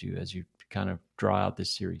them as you kind of draw out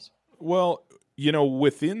this series? Well,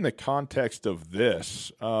 within the context of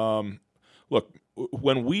this, look,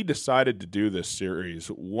 when we decided to do this series,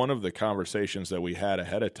 one of the conversations that we had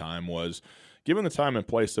ahead of time was, given the time and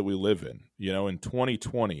place that we live in, in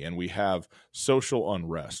 2020, and we have social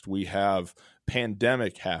unrest, we have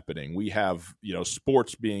pandemic happening, we have,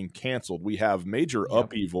 sports being canceled, we have major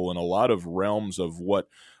upheaval in a lot of realms of what,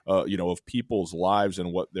 of people's lives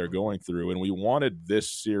and what they're going through. And we wanted this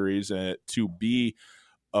series to be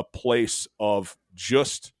a place of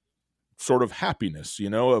just sort of happiness,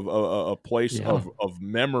 of a place of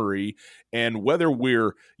memory. And whether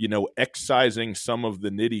we're, excising some of the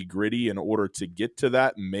nitty gritty in order to get to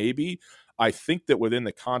that, maybe, I think that within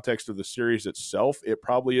the context of the series itself, it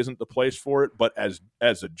probably isn't the place for it. But as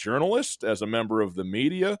a journalist, as a member of the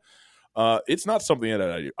media, it's not something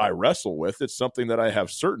that I wrestle with. It's something that I have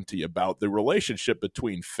certainty about. The relationship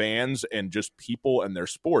between fans and just people and their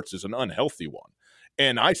sports is an unhealthy one.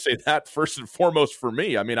 And I say that first and foremost for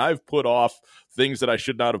me. I mean, I've put off things that I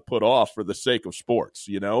should not have put off for the sake of sports,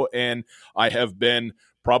 and I have been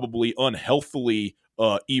probably unhealthily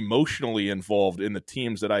emotionally involved in the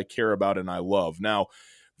teams that I care about and I love. Now,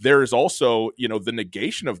 there is also, the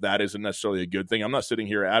negation of that isn't necessarily a good thing. I'm not sitting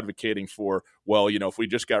here advocating for, well, if we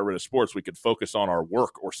just got rid of sports, we could focus on our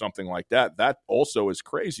work or something like that. That also is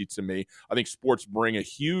crazy to me. I think sports bring a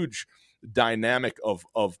huge dynamic of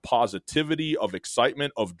positivity, of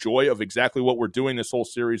excitement, of joy, of exactly what we're doing this whole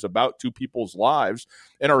series about, to people's lives,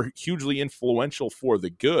 and are hugely influential for the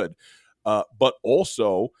good. But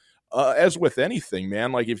also, as with anything,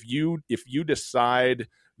 man, like if you decide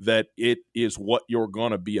that it is what you're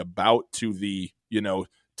going to be about to the,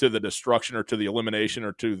 to the destruction or to the elimination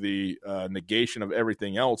or to the negation of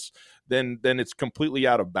everything else, then it's completely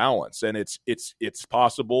out of balance. And it's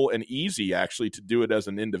possible and easy actually to do it as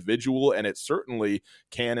an individual, and it certainly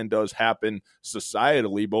can and does happen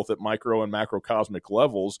societally, both at micro and macrocosmic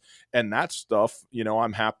levels. And that stuff,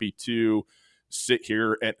 I'm happy to sit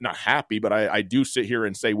here and not happy, but I do sit here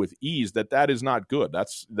and say with ease that is not good.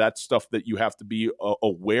 That's stuff that you have to be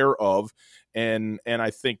aware of, and I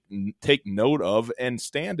think take note of and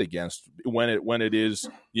stand against when it is,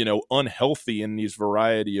 unhealthy in these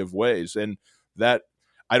variety of ways. And that,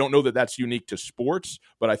 I don't know that that's unique to sports,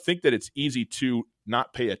 but I think that it's easy to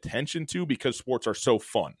not pay attention to because sports are so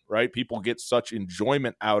fun, right? People get such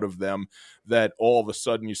enjoyment out of them that all of a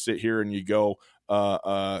sudden you sit here and you go,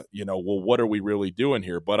 well, what are we really doing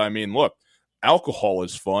here? But I mean, look, alcohol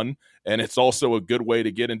is fun, and it's also a good way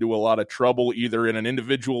to get into a lot of trouble, either in an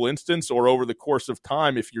individual instance or over the course of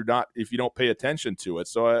time if you don't pay attention to it.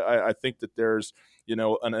 So I think that there's,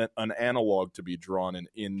 an analog to be drawn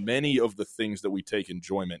in many of the things that we take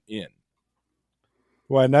enjoyment in.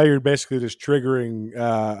 Well, now you're basically just triggering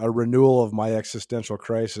a renewal of my existential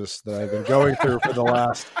crisis that I've been going through for the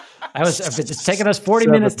last. It's taken us 40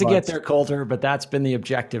 minutes to get there, Colter, but that's been the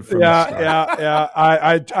objective from the start.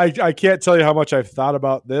 Yeah. I can't tell you how much I've thought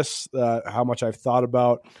about this,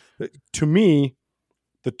 to me,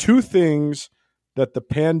 the two things that the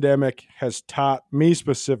pandemic has taught me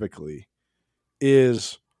specifically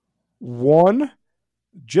is, one,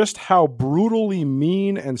 just how brutally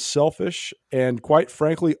mean and selfish and, quite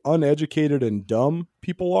frankly, uneducated and dumb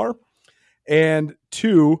people are. And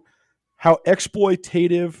two, how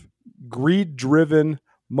exploitative, greed-driven,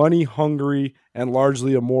 money-hungry, and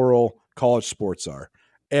largely immoral college sports are.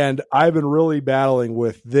 And I've been really battling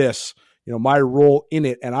with this, my role in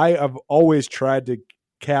it. And I have always tried to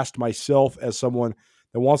cast myself as someone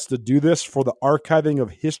that wants to do this for the archiving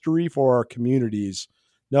of history for our communities.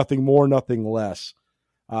 Nothing more, nothing less.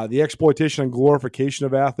 The exploitation and glorification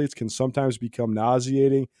of athletes can sometimes become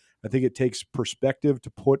nauseating. I think it takes perspective to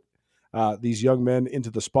put these young men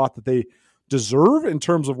into the spot that they deserve in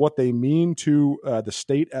terms of what they mean to the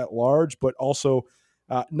state at large, but also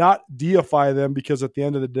not deify them, because at the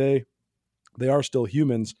end of the day, they are still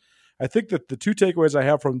humans. I think that the two takeaways I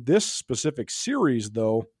have from this specific series,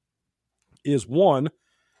 though, is one,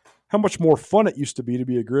 how much more fun it used to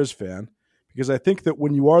be a Griz fan. Because I think that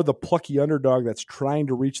when you are the plucky underdog that's trying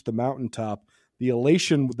to reach the mountaintop, the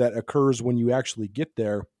elation that occurs when you actually get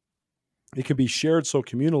there, it can be shared so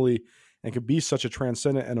communally and can be such a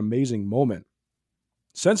transcendent and amazing moment.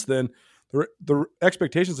 Since then, the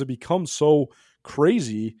expectations have become so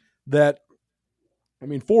crazy that,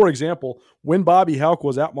 for example, when Bobby Hauck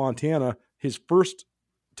was at Montana, his first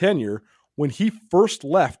tenure, when he first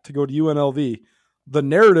left to go to UNLV, the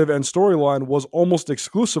narrative and storyline was almost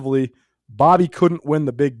exclusively Bobby couldn't win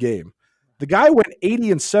the big game. The guy went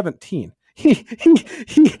 80-17. He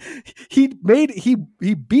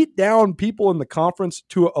beat down people in the conference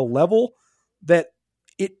to a level that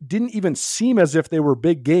it didn't even seem as if they were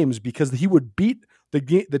big games, because he would beat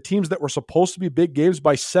the teams that were supposed to be big games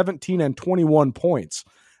by 17 and 21 points.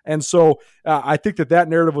 And so I think that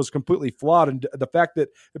narrative was completely flawed. And the fact that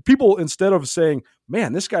people, instead of saying,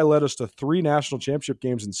 man, this guy led us to 3 national championship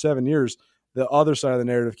games in 7 years, the other side of the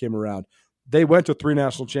narrative came around. They went to 3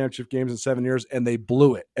 national championship games in 7 years, and they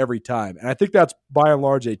blew it every time. And I think that's by and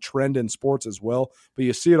large a trend in sports as well. But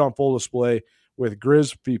you see it on full display with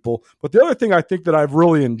Griz people. But the other thing I think that I've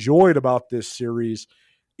really enjoyed about this series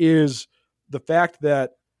is the fact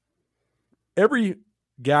that every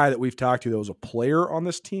guy that we've talked to that was a player on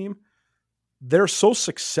this team, they're so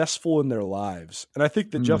successful in their lives. And I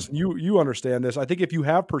think that, Justin, you understand this. I think if you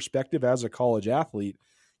have perspective as a college athlete,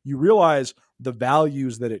 you realize the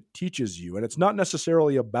values that it teaches you. And it's not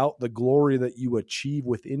necessarily about the glory that you achieve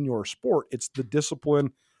within your sport. It's the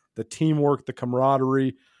discipline, the teamwork, the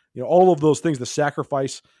camaraderie, all of those things, the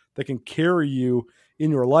sacrifice that can carry you in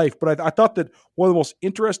your life. But I thought that one of the most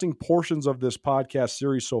interesting portions of this podcast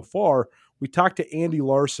series so far, we talked to Andy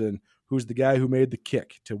Larson, who's the guy who made the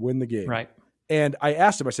kick to win the game. Right. And I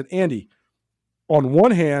asked him, I said, Andy, on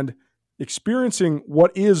one hand, experiencing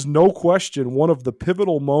what is no question one of the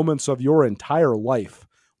pivotal moments of your entire life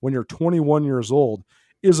when you're 21 years old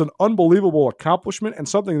is an unbelievable accomplishment and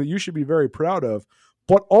something that you should be very proud of.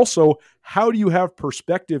 But also, how do you have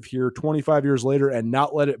perspective here 25 years later and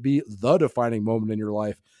not let it be the defining moment in your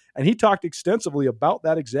life? And he talked extensively about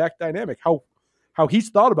that exact dynamic, how he's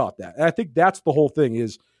thought about that. And I think that's the whole thing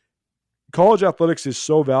is college athletics is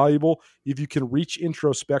so valuable if you can reach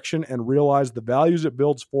introspection and realize the values it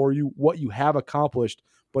builds for you, what you have accomplished,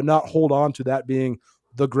 but not hold on to that being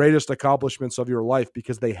the greatest accomplishments of your life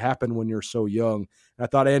because they happen when you're so young. And I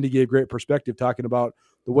thought Andy gave great perspective talking about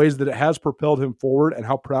the ways that it has propelled him forward and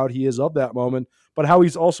how proud he is of that moment, but how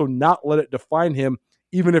he's also not let it define him,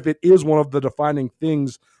 even if it is one of the defining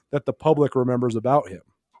things that the public remembers about him.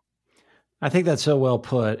 I think that's so well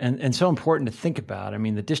put and so important to think about. I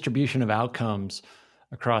mean, the distribution of outcomes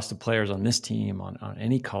across the players on this team, on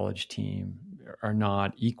any college team, are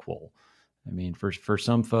not equal. I mean, for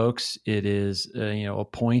some folks, it is a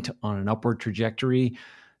point on an upward trajectory.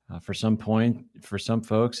 For some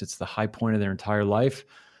folks, it's the high point of their entire life.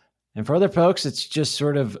 And for other folks, it's just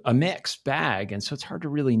sort of a mixed bag. And so it's hard to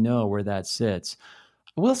really know where that sits.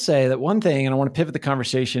 I will say that one thing, and I want to pivot the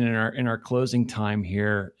conversation in our closing time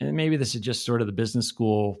here, and maybe this is just sort of the business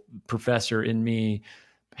school professor in me.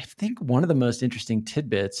 I think one of the most interesting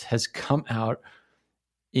tidbits has come out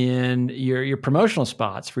in your promotional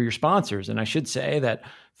spots for your sponsors. And I should say that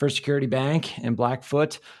First Security Bank and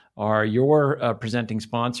Blackfoot are your presenting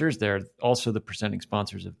sponsors. They're also the presenting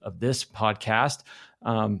sponsors of this podcast.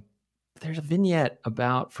 There's a vignette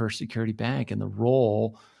about First Security Bank and the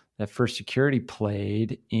role that First Security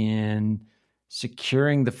played in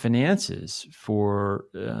securing the finances for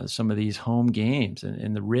some of these home games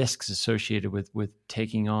and the risks associated with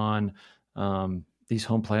taking on these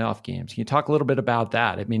home playoff games. Can you talk a little bit about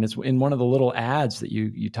that? I mean, it's in one of the little ads that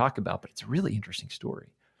you talk about, but it's a really interesting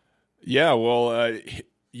story. Yeah, well,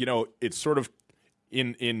 it's sort of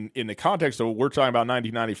in the context of what we're talking about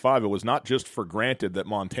 1995, it was not just for granted that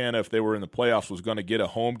Montana, if they were in the playoffs, was going to get a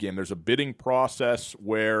home game. There's a bidding process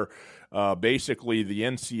where basically the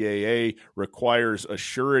NCAA requires a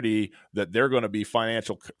surety that they're going to be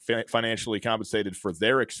financially compensated for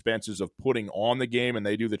their expenses of putting on the game, and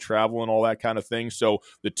they do the travel and all that kind of thing. So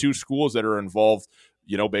the two schools that are involved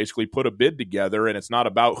basically put a bid together, and it's not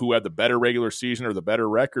about who had the better regular season or the better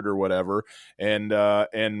record or whatever. And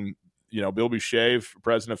Bill Boucher,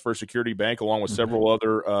 president of First Security Bank, along with several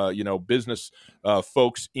other, business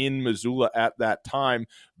folks in Missoula at that time,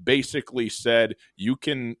 basically said, you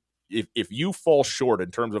can, if you fall short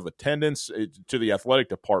in terms of attendance to the athletic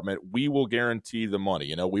department, we will guarantee the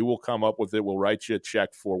money. We will come up with it. We'll write you a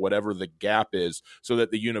check for whatever the gap is, so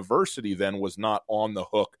that the university then was not on the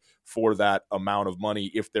hook for that amount of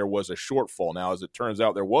money if there was a shortfall. Now, as it turns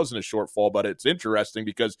out, there wasn't a shortfall, but it's interesting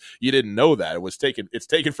because you didn't know that. It's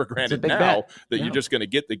taken for granted now that you're just going to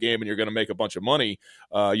get the game and you're going to make a bunch of money,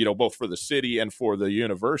 both for the city and for the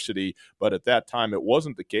university. But at that time, it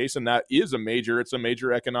wasn't the case, and that is a major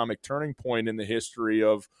economic turning point in the history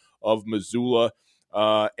of Missoula,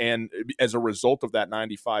 and as a result of that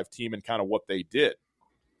 95 team and kind of what they did.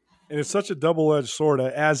 And it's such a double-edged sword,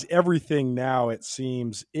 as everything now, it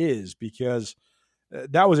seems, is, because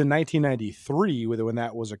that was in 1993 when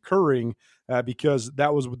that was occurring, because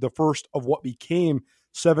that was the first of what became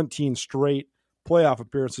 17 straight playoff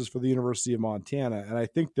appearances for the University of Montana. And I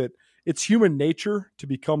think that it's human nature to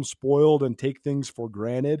become spoiled and take things for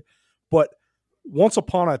granted. But once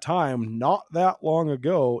upon a time, not that long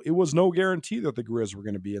ago, it was no guarantee that the Griz were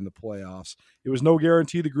going to be in the playoffs. It was no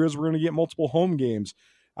guarantee the Griz were going to get multiple home games.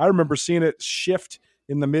 I remember seeing it shift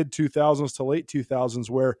in the mid-2000s to late 2000s,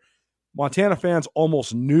 where Montana fans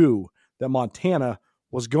almost knew that Montana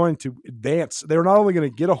was going to advance. They were not only going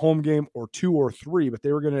to get a home game or two or three, but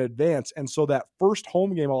they were going to advance. And so that first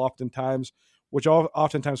home game which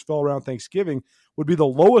oftentimes fell around Thanksgiving, would be the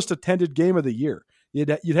lowest attended game of the year. You'd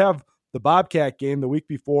have the Bobcat game the week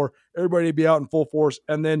before, everybody would be out in full force,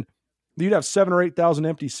 and then you'd have 7,000 or 8,000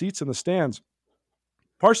 empty seats in the stands.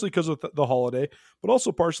 Partially because of the holiday, but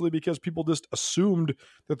also partially because people just assumed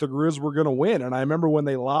that the Griz were going to win. And I remember when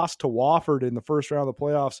they lost to Wofford in the first round of the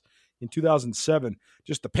playoffs in 2007,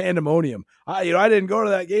 just the pandemonium. I didn't go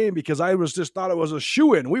to that game because I thought it was a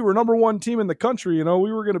shoo-in. We were number one team in the country.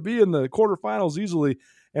 We were going to be in the quarterfinals easily.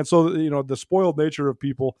 And so, the spoiled nature of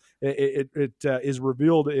people, it is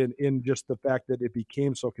revealed in just the fact that it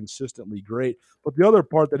became so consistently great. But the other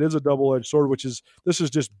part that is a double-edged sword, this is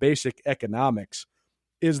just basic economics,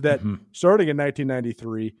 is that starting in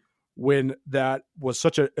 1993, when that was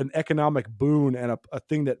such an economic boon and a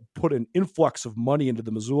thing that put an influx of money into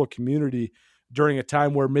the Missoula community during a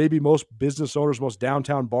time where maybe most business owners, most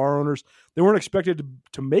downtown bar owners, they weren't expected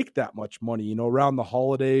to make that much money, around the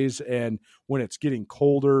holidays and when it's getting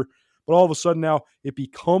colder. But all of a sudden now it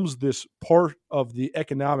becomes this part of the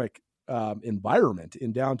economic environment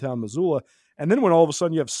in downtown Missoula. And then when all of a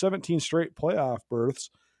sudden you have 17 straight playoff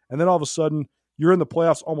berths, and then all of a sudden you're in the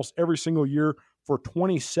playoffs almost every single year for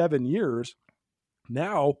 27 years.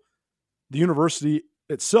 Now, the university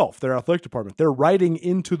itself, their athletic department. They're writing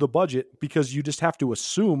into the budget because you just have to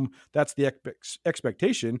assume that's the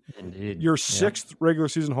expectation. Indeed. Your 6th regular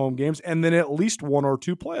season home games, and then at least 1 or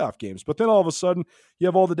 2 playoff games. But then all of a sudden you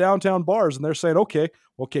have all the downtown bars and they're saying, okay,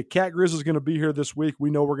 Cat Griz is going to be here this week.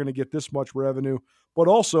 We know we're going to get this much revenue, but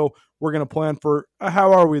also we're going to plan for,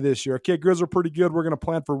 how are we this year? Cat Griz are pretty good. We're going to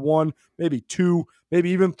plan for 1, maybe 2,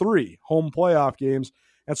 maybe even 3 home playoff games.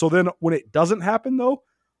 And so then when it doesn't happen though,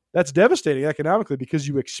 that's devastating economically because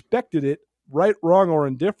you expected it, right, wrong, or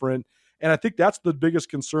indifferent. And I think that's the biggest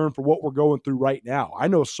concern for what we're going through right now. I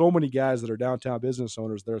know so many guys that are downtown business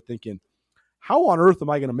owners that are thinking, how on earth am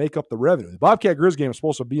I going to make up the revenue? The Bobcat Griz game is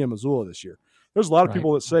supposed to be in Missoula this year. There's a lot of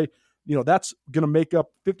people that say, that's going to make up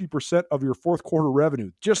 50% of your fourth quarter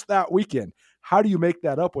revenue just that weekend. How do you make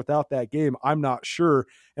that up without that game? I'm not sure.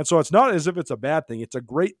 And so it's not as if it's a bad thing. It's a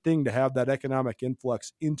great thing to have that economic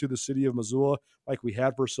influx into the city of Missoula like we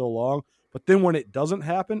had for so long. But then when it doesn't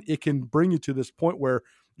happen, it can bring you to this point where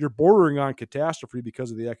you're bordering on catastrophe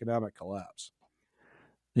because of the economic collapse.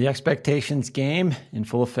 The expectations game in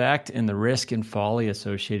full effect and the risk and folly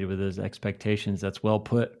associated with those expectations. That's well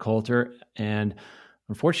put, Colter. And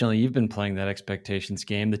unfortunately, you've been playing that expectations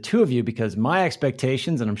game, the two of you, because my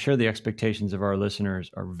expectations, and I'm sure the expectations of our listeners,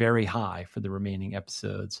 are very high for the remaining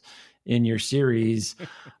episodes in your series.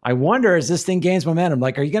 I wonder, as this thing gains momentum,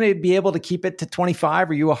 like, are you going to be able to keep it to 25?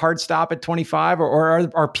 Are you a hard stop at 25? Or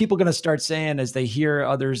are people going to start saying, as they hear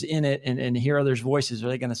others in it and hear others' voices, are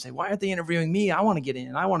they going to say, why aren't they interviewing me? I want to get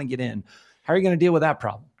in. I want to get in. How are you going to deal with that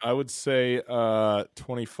problem? I would say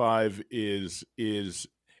 25 is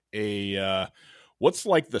a what's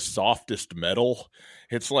like the softest metal?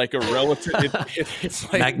 It's like a relative. It's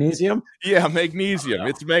like magnesium. Yeah, magnesium.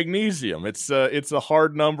 It's magnesium. It's a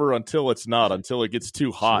hard number until it's not. Until it gets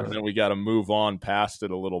too hot, and then we got to move on past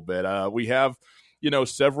it a little bit. We have,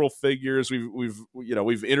 several figures.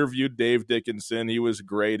 We've interviewed Dave Dickinson. He was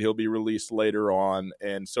great. He'll be released later on,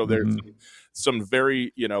 and so there's some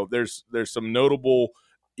very there's some notable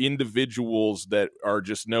individuals that are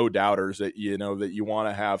just no doubters that that you want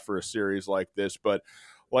to have for a series like this. But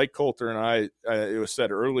like Colter and it was said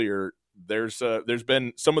earlier, there's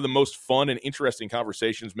been some of the most fun and interesting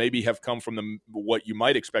conversations maybe have come from what you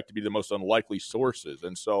might expect to be the most unlikely sources.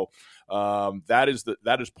 And so that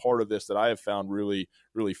is part of this that I have found really,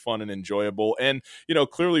 really fun and enjoyable. And,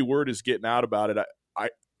 clearly word is getting out about it.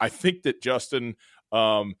 I think that, Justin,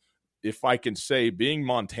 if I can say, being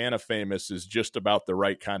Montana famous is just about the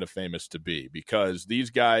right kind of famous to be, because these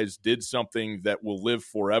guys did something that will live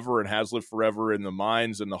forever and has lived forever in the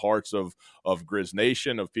minds and the hearts of Griz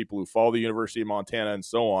Nation, of people who follow the University of Montana and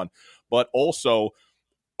so on. But also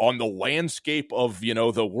on the landscape of,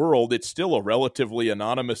 the world, it's still a relatively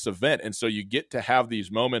anonymous event. And so you get to have these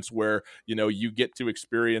moments where, you get to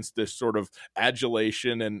experience this sort of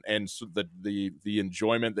adulation and so the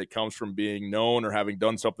enjoyment that comes from being known or having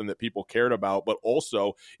done something that people cared about. But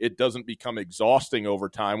also it doesn't become exhausting over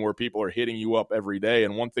time where people are hitting you up every day.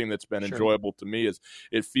 And one thing that's been enjoyable to me is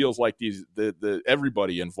it feels like the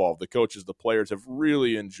everybody involved, the coaches, the players, have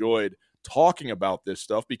really enjoyed talking about this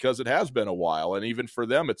stuff because it has been a while. And even for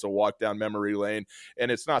them, it's a walk down memory lane.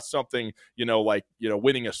 And it's not something,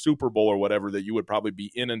 winning a Super Bowl or whatever that you would probably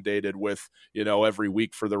be inundated with, every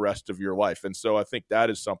week for the rest of your life. And so I think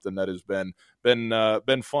that is something that has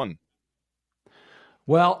been fun.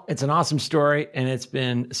 Well, it's an awesome story, and it's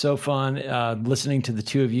been so fun listening to the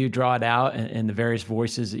two of you draw it out and the various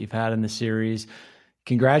voices that you've had in the series.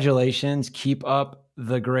 Congratulations. Keep up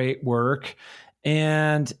the great work.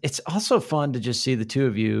 And it's also fun to just see the two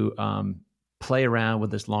of you play around with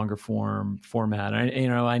this longer format.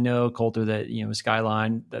 I know, Colter, that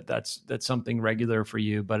Skyline, that's something regular for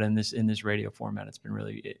you, but in this radio format, it's been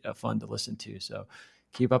really fun to listen to. So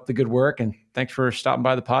keep up the good work, and thanks for stopping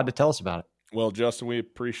by the pod to tell us about it. Well, Justin, we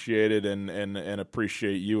appreciate it and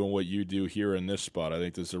appreciate you and what you do here in this spot. I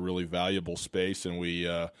think this is a really valuable space, and we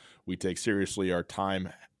take seriously our time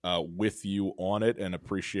with you on it, and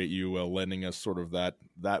appreciate you lending us sort of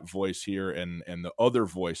that voice here and the other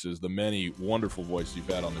voices, the many wonderful voices you've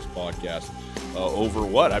had on this podcast over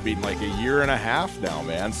like a year and a half now,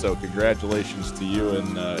 man. So congratulations to you,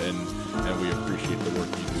 and we appreciate the work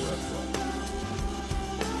you do as well.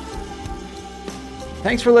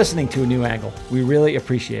 Thanks for listening to A New Angle. We really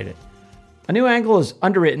appreciate it. A New Angle is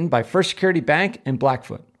underwritten by First Security Bank and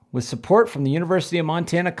Blackfoot, with support from the University of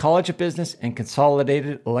Montana College of Business and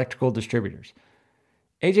Consolidated Electrical Distributors.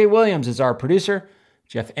 AJ Williams is our producer.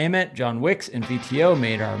 Jeff Ament, John Wicks, and VTO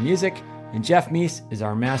made our music, and Jeff Meese is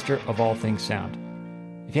our master of all things sound.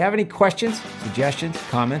 If you have any questions, suggestions,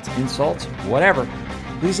 comments, insults, whatever,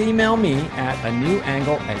 please email me at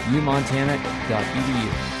anewangle@umontana.edu.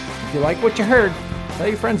 If you like what you heard, tell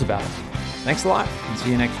your friends about us. Thanks a lot, and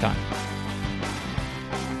see you next time.